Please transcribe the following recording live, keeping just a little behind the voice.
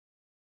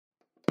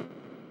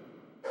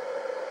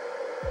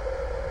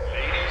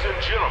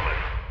and gentlemen,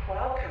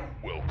 welcome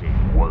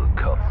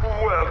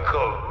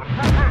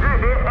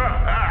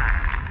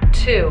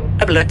to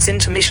a Blur's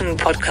Intermission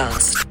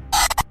podcast.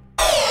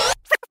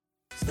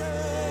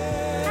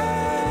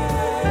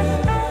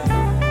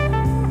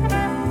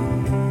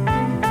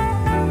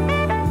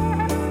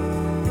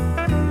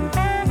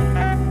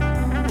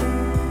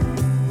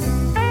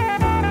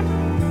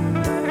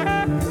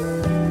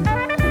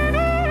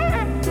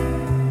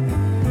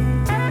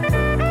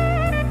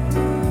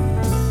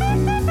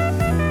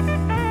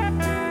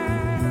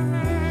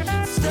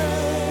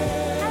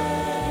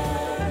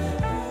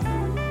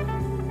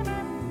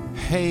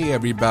 Hey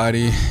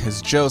everybody,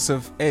 it's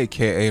Joseph,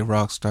 aka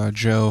Rockstar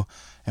Joe,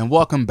 and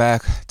welcome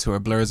back to our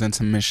Blur's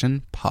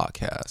Intermission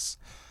podcast.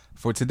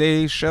 For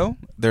today's show,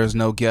 there's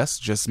no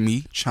guest, just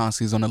me.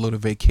 Chauncey's on a little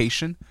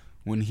vacation.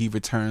 When he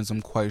returns,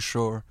 I'm quite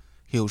sure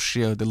he'll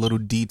share the little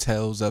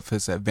details of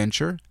his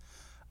adventure.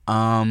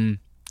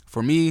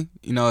 For me,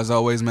 as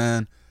always,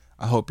 man,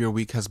 I hope your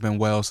week has been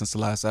well since the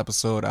last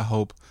episode. I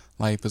hope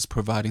life is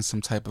providing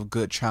some type of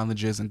good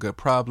challenges and good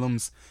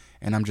problems.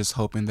 And I'm just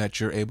hoping that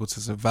you're able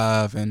to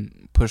survive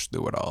and push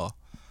through it all.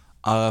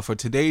 For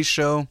today's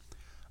show,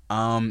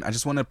 I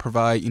just want to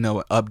provide, an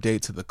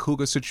update to the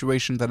cougar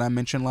situation that I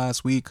mentioned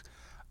last week.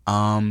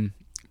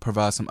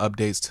 Provide some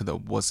updates to the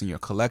What's in Your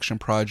Collection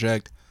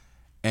project.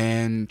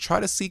 And try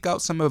to seek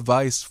out some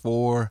advice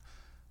for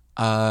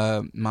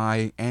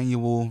my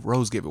annual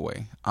rose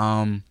giveaway.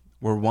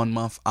 We're 1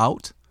 month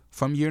out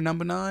from year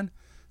number 9.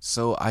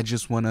 So I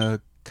just want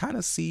to kind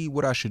of see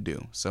what I should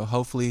do. So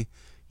hopefully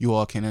you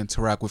all can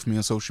interact with me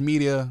on social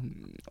media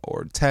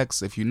or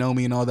text if you know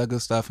me and all that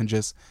good stuff, and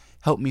just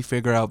help me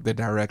figure out the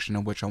direction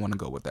in which I want to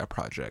go with that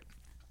project.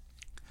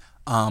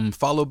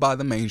 Followed by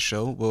the main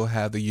show, we'll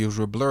have the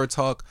usual Blur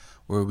Talk,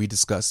 where we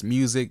discuss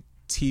music,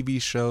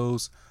 TV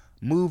shows,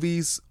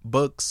 movies,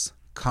 books,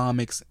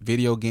 comics,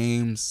 video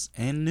games,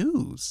 and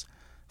news.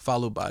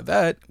 Followed by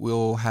that,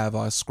 we'll have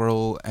our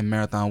Scroll and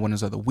Marathon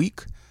Winners of the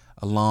Week,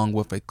 along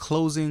with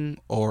closing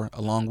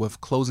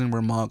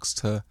remarks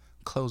to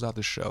close out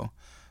the show.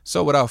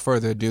 So without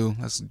further ado,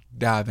 let's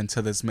dive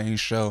into this main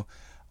show.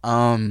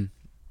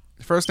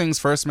 First things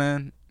first,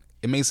 man.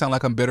 It may sound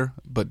like I'm bitter,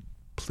 but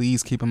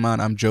please keep in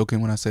mind I'm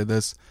joking when I say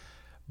this.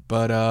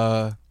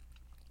 But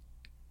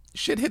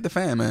shit hit the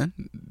fan, man.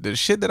 The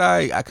shit that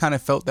I kind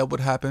of felt that would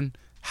happen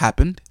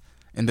happened.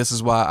 And this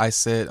is why I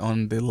said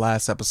on the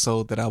last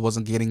episode that I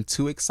wasn't getting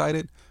too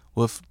excited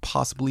with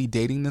possibly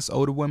dating this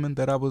older woman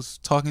that I was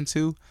talking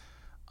to.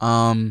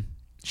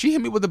 She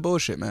hit me with the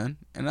bullshit, man.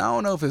 And I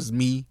don't know if it's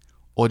me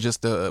or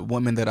just the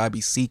woman that I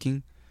be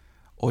seeking,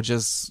 or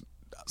just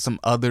some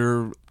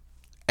other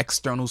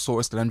external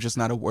source that I'm just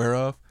not aware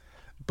of.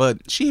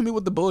 But she hit me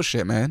with the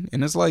bullshit, man.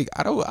 And it's like,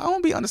 I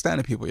don't be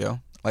understanding people,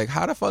 yo. Like,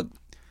 how the fuck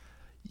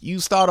you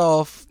start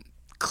off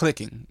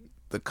clicking?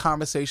 The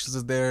conversations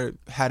is there,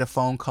 had a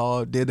phone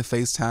call, did the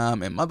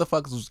FaceTime, and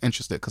motherfuckers was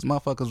interested, because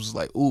motherfuckers was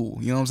like, ooh,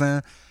 you know what I'm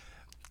saying?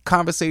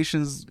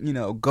 Conversations,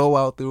 go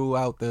out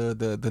throughout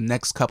the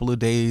next couple of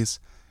days,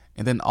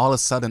 and then all of a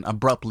sudden,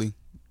 abruptly,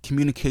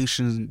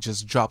 communication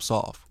just drops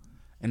off.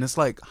 And it's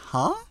like,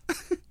 huh?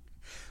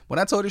 When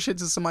I told this shit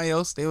to somebody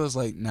else, they was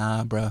like,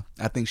 nah, bruh,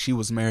 I think she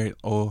was married,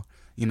 or,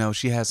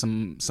 she had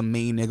some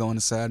main nigga on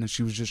the side, and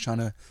she was just trying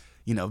to,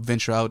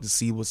 venture out to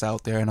see what's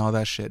out there and all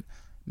that shit.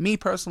 Me,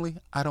 personally,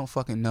 I don't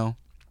fucking know.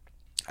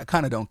 I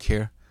kind of don't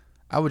care.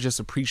 I would just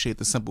appreciate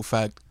the simple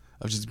fact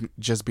of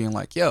just being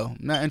like, yo,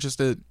 not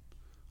interested,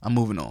 I'm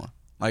moving on.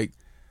 Like,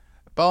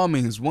 by all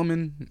means,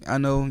 woman, I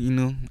know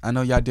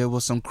y'all deal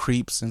with some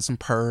creeps and some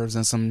pervs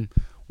and some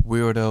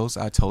weirdos.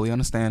 I totally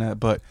understand that.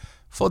 But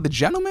for the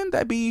gentlemen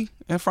that be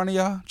in front of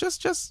y'all,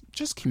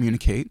 just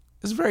communicate.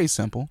 It's very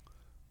simple.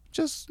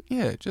 Just do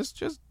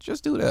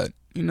that.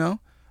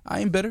 I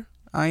ain't bitter.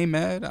 I ain't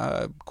mad.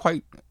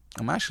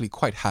 I'm actually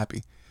quite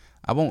happy.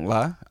 I won't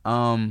lie.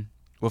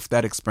 With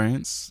that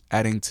experience,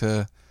 adding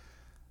to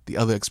the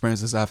other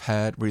experiences I've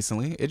had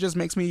recently, it just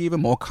makes me even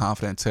more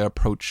confident to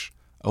approach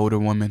older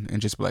women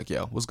and just be like,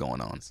 yo, what's going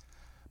on?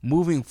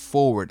 Moving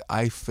forward,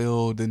 I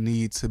feel the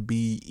need to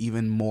be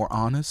even more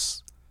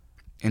honest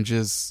and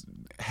just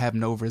have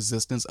no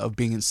resistance of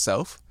being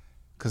self.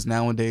 Because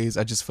nowadays,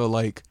 I just feel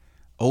like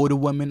older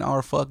women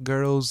are fuck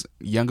girls,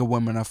 younger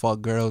women are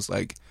fuck girls.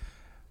 Like,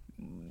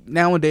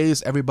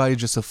 nowadays, everybody's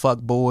just a fuck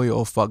boy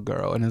or fuck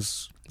girl, and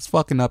it's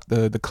fucking up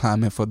the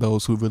climate for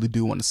those who really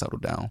do want to settle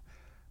down.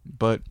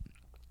 But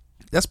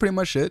that's pretty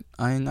much it.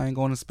 I ain't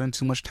going to spend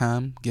too much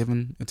time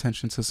giving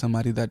attention to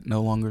somebody that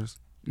no longer,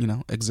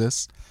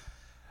 exists.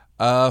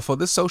 For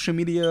this social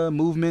media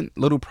movement,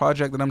 little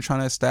project that I'm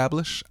trying to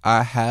establish,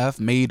 I have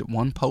made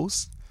one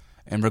post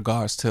in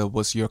regards to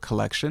what's in your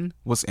collection.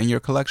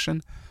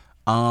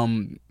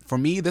 For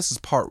me, this is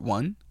part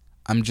 1.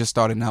 I'm just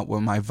starting out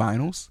with my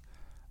vinyls.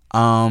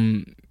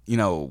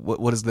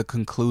 What is the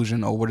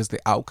conclusion or what is the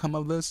outcome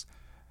of this?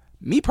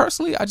 Me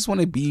personally, I just want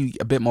to be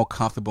a bit more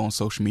comfortable on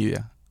social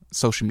media.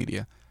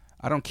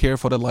 I don't care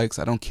for the likes.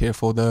 I don't care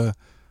for the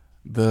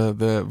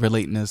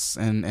relateness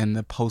and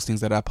the postings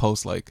that I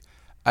post. Like,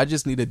 I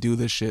just need to do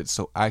this shit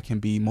so I can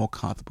be more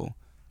comfortable.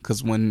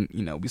 Because when,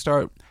 we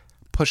start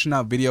pushing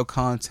out video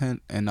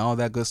content and all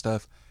that good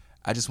stuff,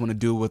 I just want to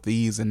do it with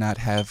ease and not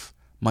have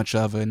much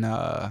of an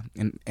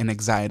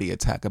anxiety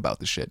attack about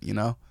the shit,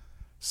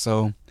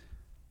 So,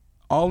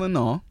 all in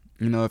all,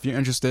 if you're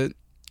interested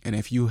and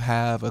if you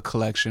have a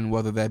collection,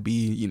 whether that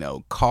be,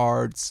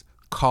 cards,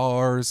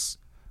 cars,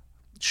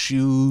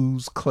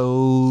 shoes,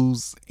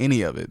 clothes,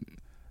 any of it,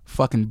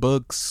 fucking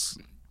books,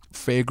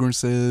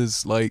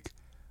 fragrances, like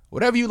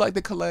whatever you like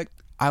to collect,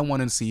 I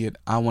want to see it.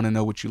 I want to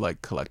know what you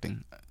like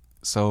collecting.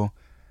 So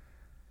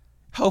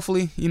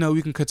hopefully,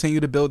 we can continue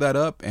to build that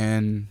up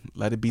and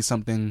let it be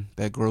something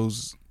that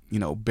grows,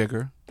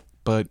 bigger.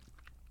 But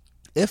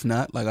if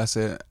not, like I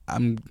said,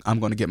 I'm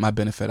going to get my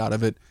benefit out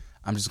of it.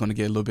 I'm just going to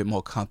get a little bit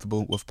more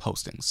comfortable with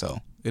posting. So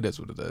it is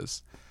what it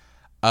is.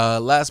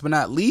 Last but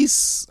not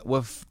least,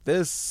 with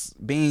this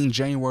being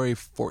January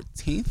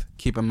 14th,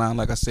 keep in mind,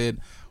 like I said,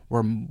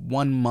 we're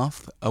 1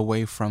 month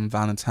away from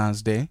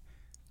Valentine's Day.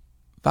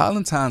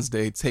 Valentine's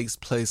Day takes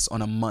place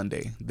on a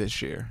Monday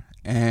this year,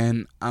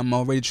 and I'm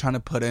already trying to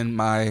put in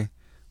my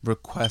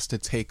request to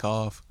take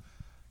off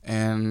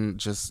and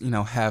just,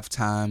 have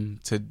time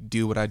to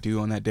do what I do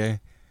on that day.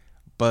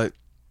 But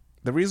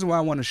the reason why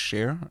I want to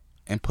share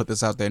and put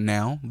this out there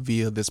now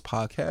via this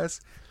podcast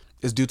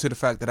is due to the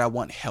fact that I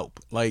want help.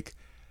 Like,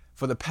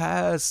 for the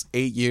past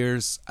 8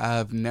 years,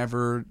 I've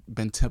never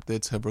been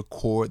tempted to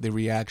record the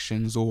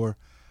reactions or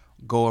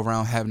go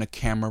around having a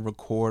camera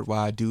record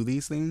while I do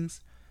these things.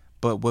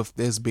 But with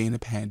this being a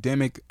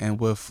pandemic and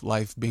with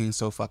life being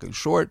so fucking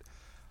short,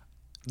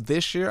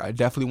 this year I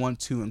definitely want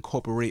to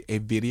incorporate a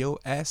video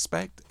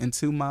aspect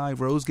into my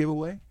rose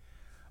giveaway.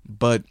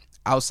 But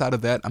outside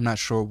of that, I'm not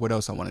sure what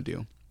else I want to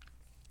do.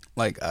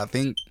 Like, I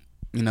think,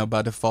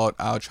 by default,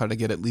 I'll try to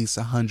get at least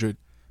 100,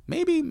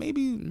 maybe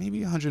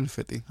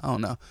 150. I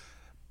don't know.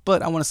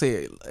 But I want to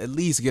say at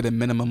least get a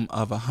minimum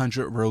of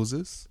 100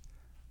 roses.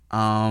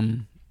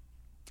 I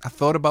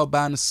thought about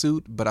buying a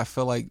suit, but I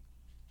feel like,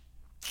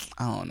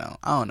 I don't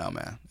know,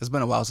 man. It's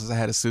been a while since I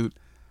had a suit.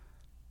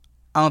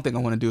 I don't think I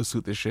want to do a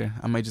suit this year.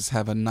 I might just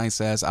have a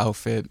nice ass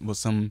outfit with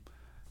some,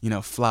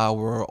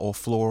 flower or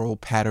floral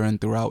pattern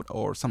throughout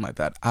or something like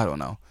that. I don't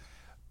know.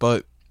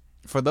 But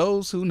for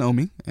those who know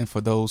me and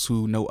for those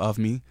who know of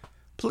me,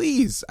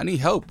 please, I need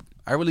help.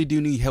 I really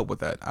do need help with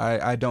that.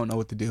 I don't know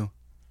what to do.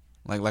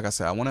 Like I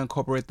said, I want to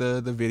incorporate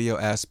the video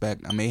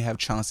aspect. I may have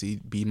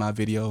Chauncey be my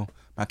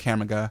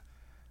camera guy.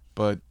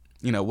 But,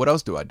 what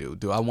else do I do?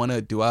 Do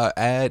I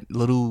add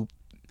little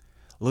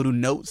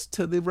notes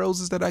to the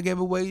roses that I give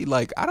away?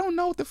 Like, I don't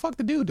know what the fuck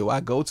to do. Do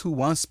I go to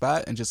one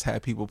spot and just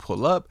have people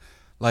pull up?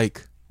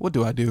 Like, what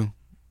do I do?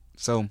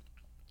 So,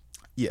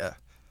 yeah.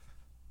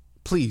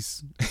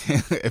 Please,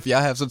 if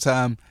y'all have some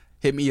time,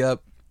 hit me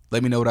up.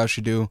 Let me know what I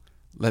should do.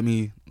 Let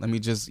me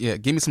just,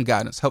 give me some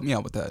guidance. Help me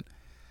out with that.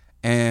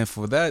 And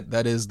for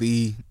that is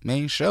the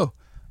main show.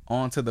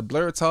 On to the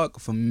Blur Talk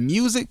for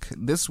music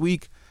this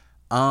week.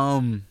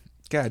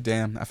 God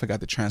damn, I forgot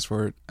to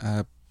transfer it.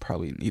 I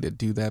probably need to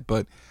do that.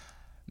 But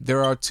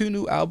there are 2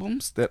 new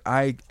albums that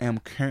I am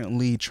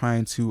currently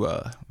trying to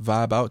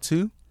vibe out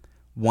to.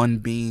 One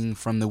being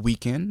from The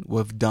Weeknd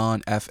with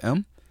Dawn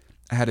FM.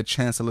 I had a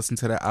chance to listen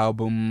to that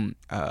album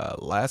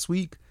last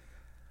week.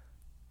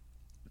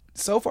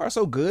 So far,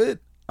 so good.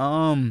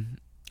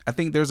 I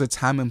think there's a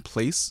time and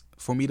place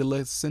for me to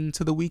listen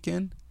to The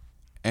Weeknd.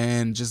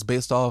 And just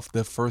based off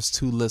the first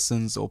 2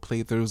 listens or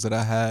playthroughs that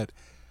I had,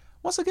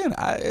 once again,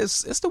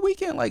 it's The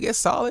Weeknd. Like, it's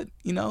solid.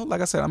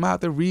 Like I said, I'm going to have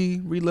to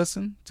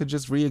re-listen to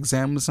just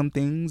re-examine some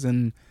things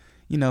and,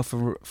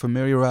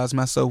 familiarize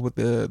myself with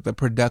the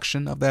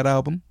production of that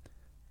album.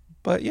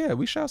 But yeah,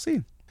 we shall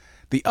see.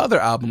 The other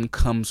album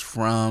comes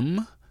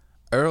from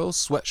Earl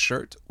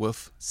Sweatshirt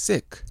with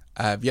Sick.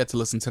 I have yet to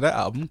listen to that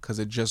album because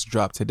it just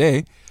dropped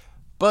today.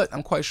 But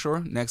I'm quite sure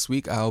next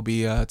week I'll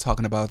be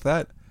talking about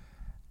that.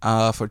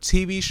 For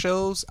TV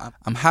shows,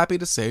 I'm happy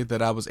to say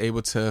that I was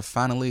able to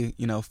finally,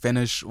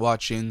 finish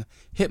watching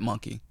Hit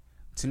Monkey.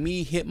 To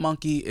me, Hit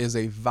Monkey is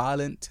a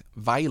violent,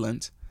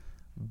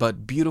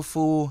 but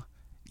beautiful,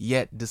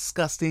 yet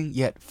disgusting,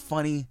 yet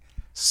funny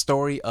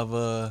story of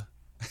a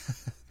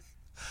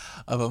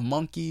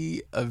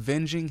monkey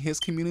avenging his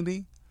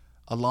community,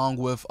 along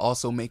with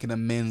also making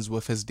amends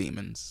with his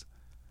demons.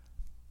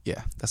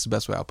 Yeah, that's the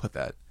best way I'll put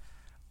that.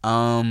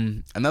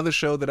 Another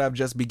show that I've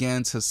just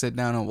began to sit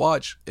down and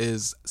watch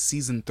is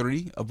season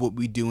 3 of What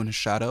We Do in the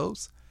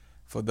Shadows.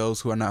 For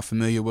those who are not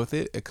familiar with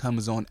it, it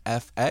comes on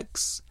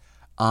FX.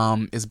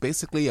 It's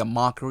basically a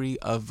mockery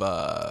of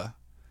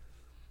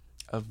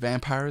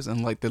vampires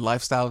and like the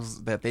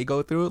lifestyles that they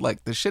go through.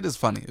 Like, the shit is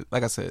funny.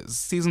 Like I said,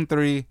 season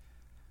 3,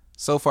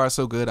 so far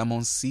so good. I'm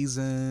on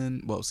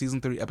season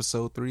 3,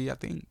 episode 3, I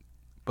think.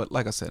 But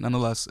like I said,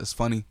 nonetheless, it's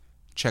funny.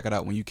 Check it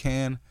out when you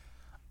can.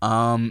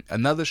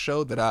 Another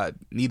show that I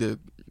need to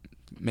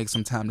make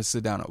some time to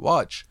sit down and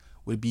watch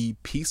would be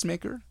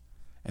Peacemaker.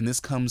 And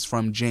this comes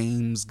from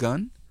James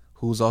Gunn,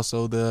 who's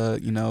also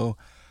the,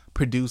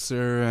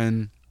 producer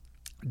and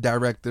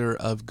director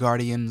of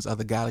Guardians of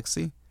the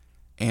Galaxy.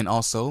 and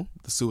also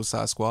the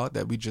Suicide Squad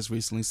that we just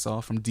recently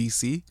saw from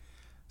DC.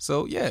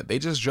 So yeah, they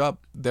just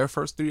dropped their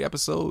first 3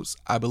 episodes.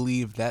 I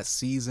believe that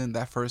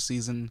first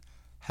season,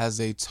 has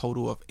a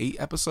total of 8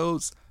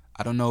 episodes.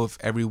 I don't know if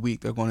every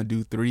week they're going to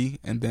do 3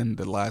 and then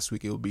the last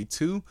week it will be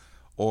 2,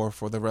 or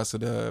for the rest of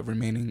the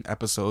remaining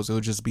episodes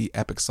it'll just be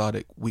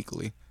episodic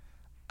weekly.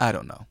 I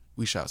don't know.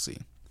 We shall see.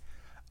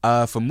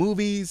 For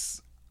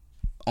movies,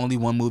 only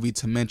one movie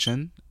to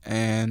mention,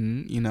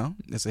 and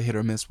it's a hit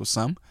or miss with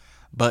some,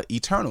 but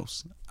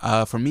Eternals.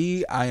 For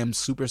me, I am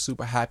super,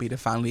 super happy to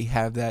finally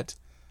have that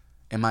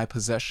in my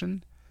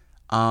possession.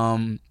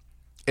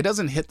 It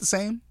doesn't hit the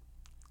same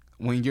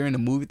when you're in a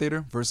movie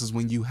theater versus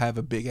when you have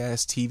a big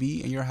ass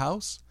TV in your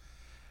house.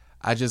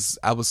 I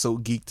was so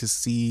geeked to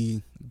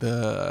see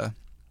the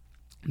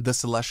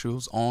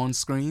Celestials on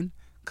screen,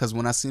 because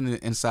when I seen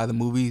it inside the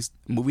movie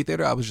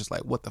theater, I was just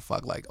like, what the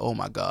fuck? Like, oh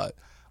my god,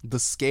 the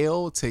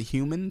scale to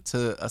human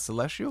to a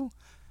Celestial,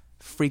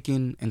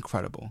 freaking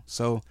incredible.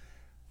 So,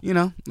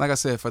 like I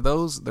said,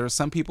 there are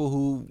some people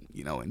who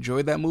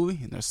enjoyed that movie,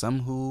 and there's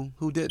some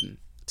who didn't.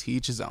 To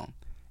each his own.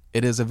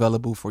 It is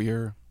available for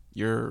your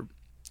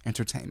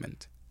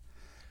entertainment.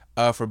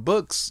 For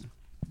books,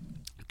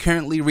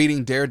 currently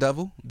reading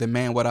Daredevil, The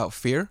Man Without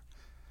Fear.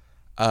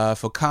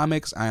 For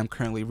comics, I am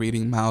currently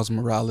reading Miles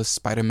Morales'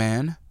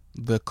 Spider-Man,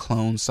 The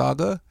Clone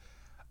Saga.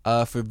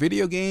 For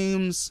video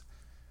games,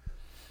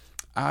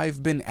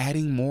 I've been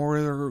adding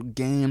more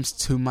games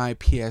to my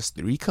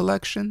PS3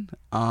 collection.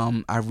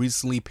 I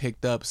recently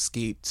picked up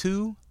Skate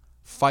 2,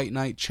 Fight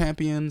Night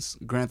Champions,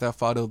 Grand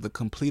Theft Auto The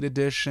Complete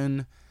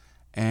Edition,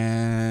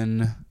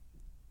 and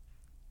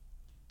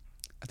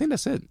I think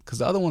that's it, because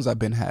the other ones I've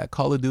been had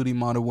Call of Duty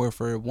Modern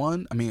Warfare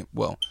 1,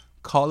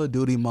 Call of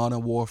Duty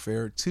Modern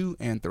Warfare 2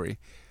 and 3.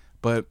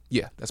 But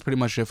yeah, that's pretty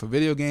much it for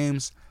video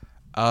games.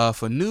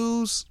 For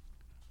news,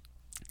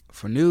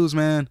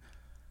 man,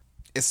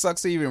 it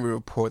sucks to even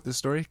report this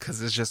story,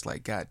 because it's just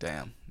like,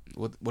 goddamn,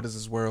 what is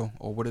this world,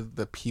 or what are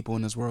the people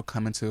in this world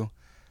coming to?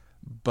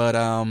 But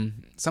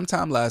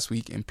sometime last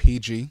week in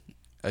PG,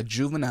 a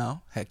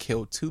juvenile had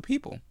killed 2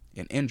 people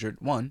and injured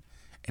 1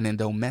 in a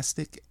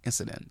domestic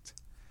incident.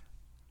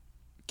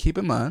 Keep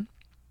in mind,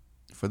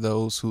 for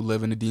those who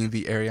live in the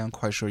DMV area, I'm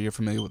quite sure you're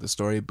familiar with the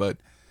story, but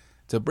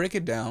to break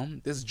it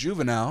down, this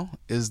juvenile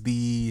is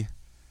the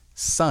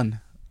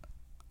son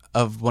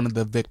of one of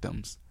the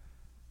victims.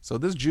 So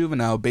this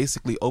juvenile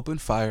basically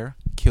opened fire,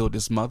 killed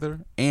his mother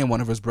and one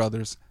of his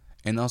brothers,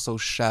 and also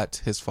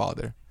shot his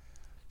father.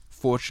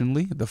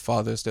 Fortunately, the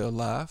father is still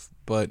alive,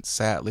 but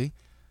sadly,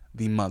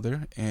 the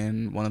mother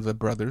and one of the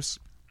brothers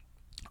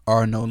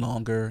are no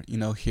longer,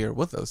 here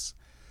with us.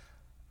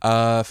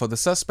 For the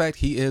suspect,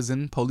 he is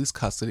in police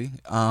custody.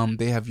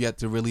 They have yet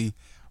to really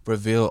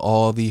reveal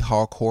all the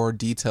hardcore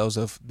details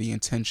of the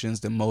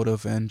intentions, the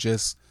motive, and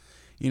just,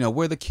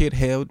 where the kid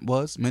head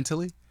was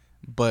mentally.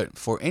 But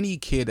for any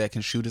kid that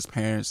can shoot his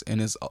parents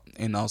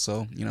and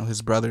also,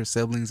 his brother,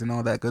 siblings, and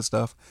all that good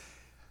stuff,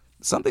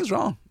 something's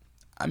wrong.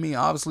 I mean,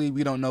 obviously,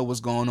 we don't know what's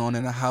going on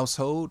in a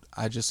household.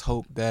 I just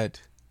hope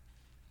that,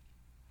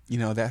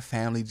 that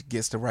family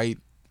gets the right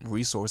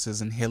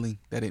resources and healing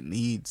that it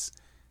needs.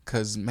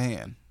 Because,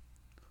 man,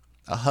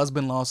 a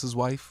husband lost his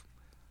wife.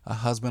 A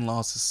husband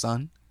lost his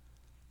son.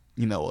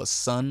 A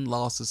son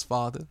lost his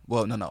father.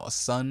 Well, no, a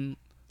son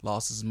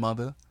lost his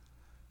mother.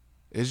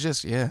 It's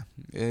just,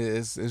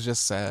 it's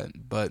just sad.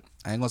 But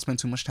I ain't going to spend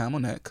too much time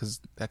on that, because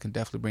that can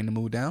definitely bring the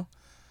mood down.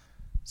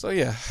 So,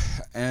 yeah.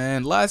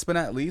 And last but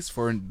not least,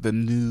 for the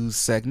news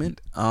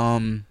segment,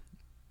 I'll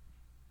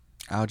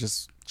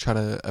just try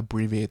to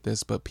abbreviate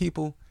this, but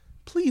people,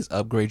 please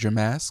upgrade your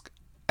mask.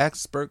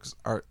 Experts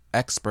are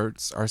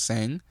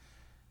saying,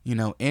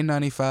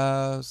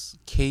 N95s,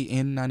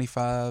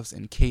 KN95s,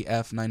 and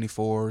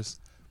KF94s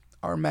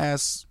are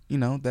masks,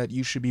 that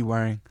you should be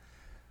wearing.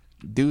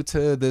 Due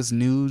to this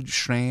new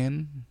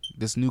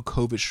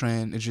COVID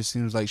strand, it just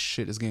seems like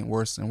shit is getting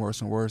worse and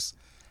worse and worse,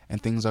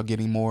 and things are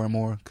getting more and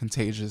more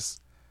contagious.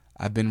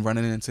 I've been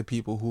running into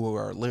people who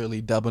are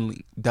literally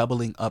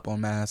doubling up on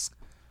masks.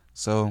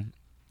 So,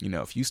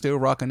 if you still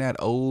rocking that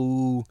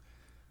old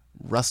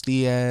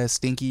rusty ass,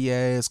 stinky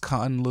ass,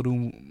 cotton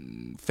little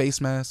face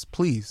mask,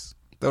 please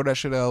throw that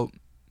shit out.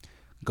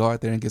 Go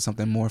out there and get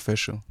something more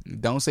official.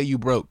 Don't say you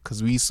broke,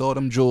 because we saw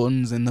them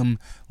Jordans and them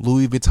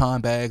Louis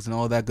Vuitton bags and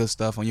all that good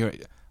stuff on your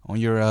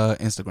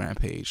Instagram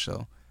page.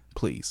 So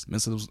please,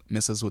 miss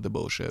us with the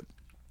bullshit.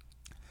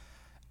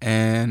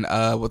 And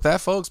with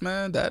that, folks,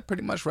 man, that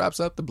pretty much wraps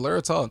up the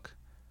Blur Talk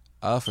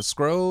for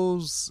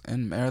Scrolls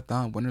and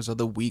Marathon Winners of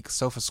the Week.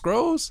 So for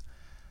Scrolls,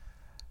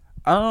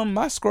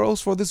 my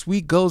Scrolls for this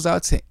week goes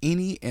out to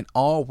any and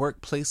all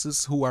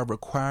workplaces who are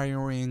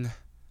requiring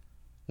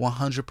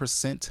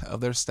 100%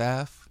 of their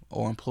staff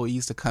or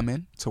employees to come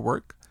in to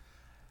work.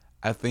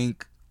 I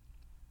think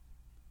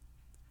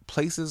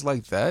places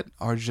like that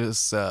are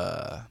just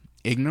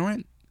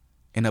ignorant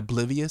and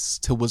oblivious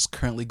to what's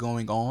currently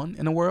going on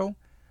in the world.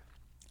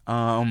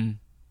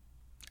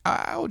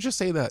 I would just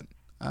say that.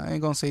 I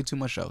ain't gonna say too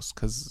much else,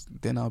 because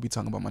then I'll be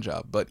talking about my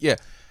job. But yeah,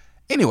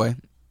 anyway,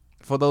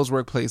 for those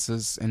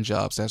workplaces and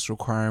jobs that's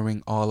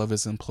requiring all of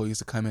its employees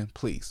to come in,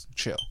 please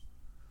chill.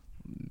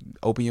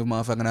 Open your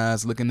motherfucking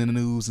eyes, look into the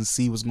news, and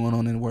see what's going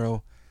on in the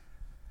world.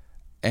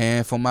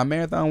 And for my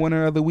marathon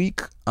winner of the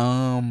week,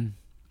 I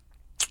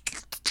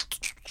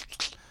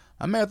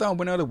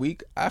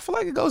feel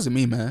like it goes to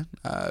me, man.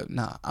 I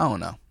don't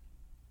know.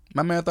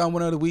 My marathon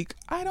winner of the week,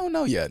 I don't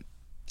know yet.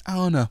 I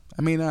don't know.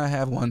 I mean, I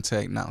have one to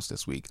announce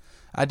this week.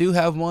 I do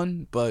have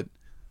one, but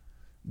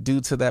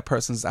due to that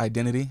person's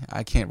identity,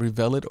 I can't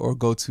reveal it or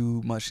go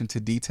too much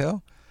into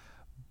detail.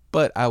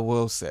 But I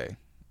will say,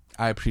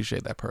 I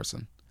appreciate that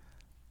person.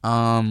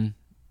 In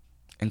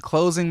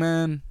closing,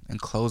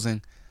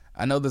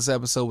 I know this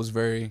episode was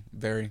very,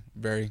 very,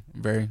 very,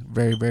 very,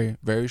 very, very,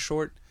 very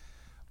short.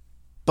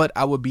 But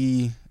I would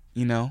be,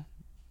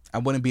 I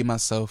wouldn't be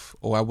myself,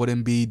 or I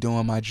wouldn't be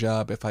doing my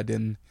job if I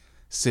didn't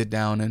sit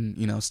down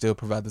and, still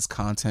provide this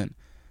content.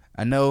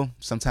 I know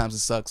sometimes it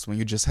sucks when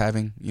you're just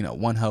having,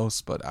 one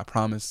host, but I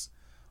promise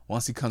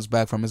once he comes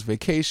back from his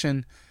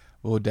vacation,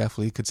 we'll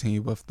definitely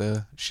continue with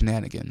the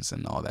shenanigans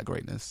and all that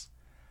greatness.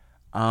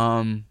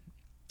 In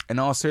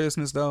all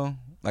seriousness, though,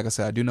 like I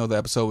said, I do know the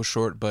episode was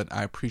short, but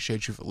I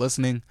appreciate you for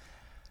listening.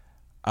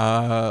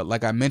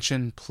 Like I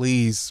mentioned,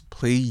 please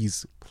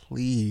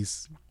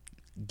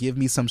give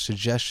me some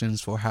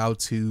suggestions for how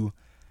to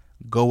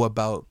go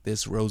about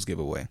this rose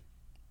giveaway.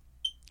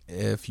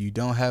 If you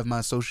don't have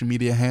my social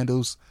media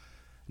handles,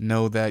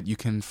 know that you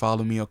can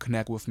follow me or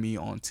connect with me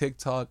on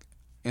TikTok,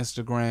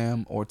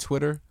 Instagram, or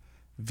Twitter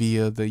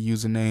via the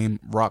username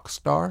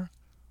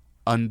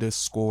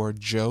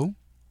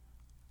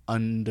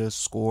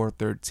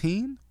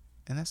rockstar_Joe_13.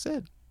 And that's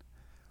it.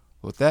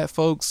 With that,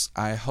 folks,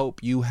 I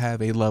hope you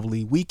have a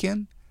lovely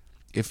weekend.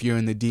 If you're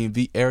in the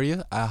DMV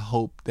area, I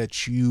hope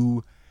that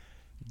you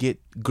get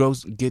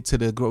to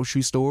the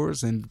grocery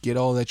stores and get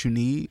all that you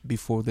need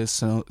before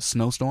this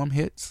snowstorm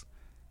hits.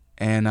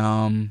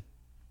 And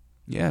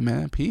yeah,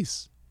 man,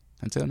 peace.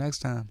 Until next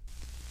time.